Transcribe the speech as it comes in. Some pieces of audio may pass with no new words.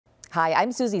Hi,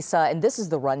 I'm Susie Suh, and this is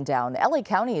the rundown. LA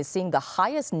County is seeing the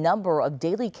highest number of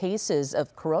daily cases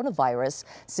of coronavirus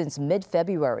since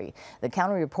mid-February. The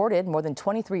county reported more than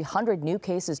 2,300 new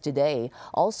cases today,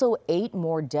 also 8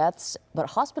 more deaths,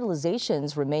 but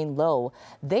hospitalizations remain low.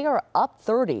 They are up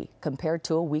 30 compared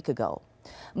to a week ago.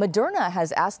 Moderna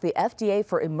has asked the FDA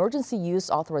for emergency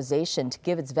use authorization to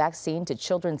give its vaccine to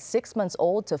children 6 months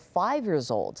old to 5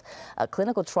 years old. A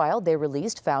clinical trial they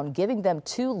released found giving them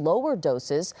 2 lower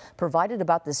doses provided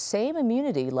about the same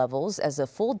immunity levels as a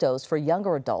full dose for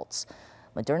younger adults.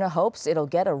 Moderna hopes it'll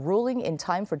get a ruling in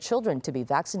time for children to be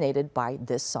vaccinated by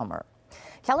this summer.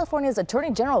 California's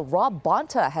Attorney General Rob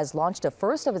Bonta has launched a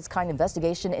first-of-its-kind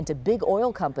investigation into big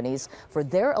oil companies for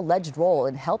their alleged role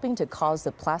in helping to cause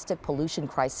the plastic pollution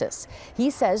crisis.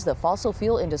 He says the fossil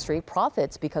fuel industry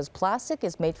profits because plastic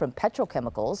is made from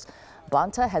petrochemicals.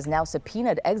 Bonta has now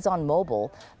subpoenaed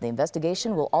ExxonMobil. The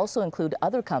investigation will also include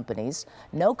other companies.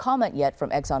 No comment yet from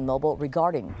ExxonMobil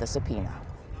regarding the subpoena.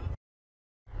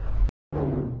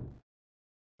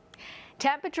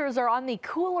 Temperatures are on the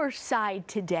cooler side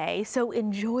today, so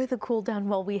enjoy the cool down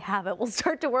while we have it. We'll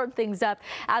start to warm things up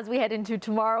as we head into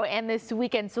tomorrow and this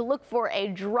weekend. So look for a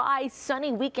dry,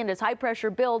 sunny weekend as high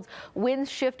pressure builds. Winds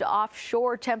shift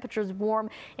offshore. Temperatures warm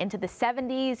into the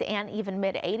 70s and even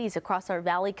mid 80s across our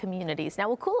valley communities. Now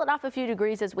we'll cool it off a few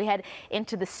degrees as we head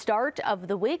into the start of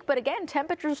the week. But again,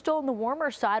 temperatures still on the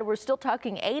warmer side. We're still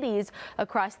talking 80s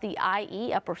across the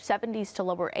IE, upper 70s to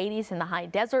lower 80s in the high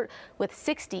desert with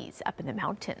 60s up in the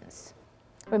mountains.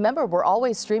 Remember, we're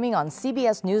always streaming on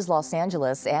CBS News Los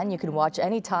Angeles, and you can watch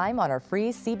anytime on our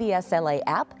free CBS LA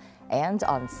app and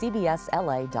on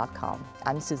CBSLA.com.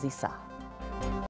 I'm Susie Suh.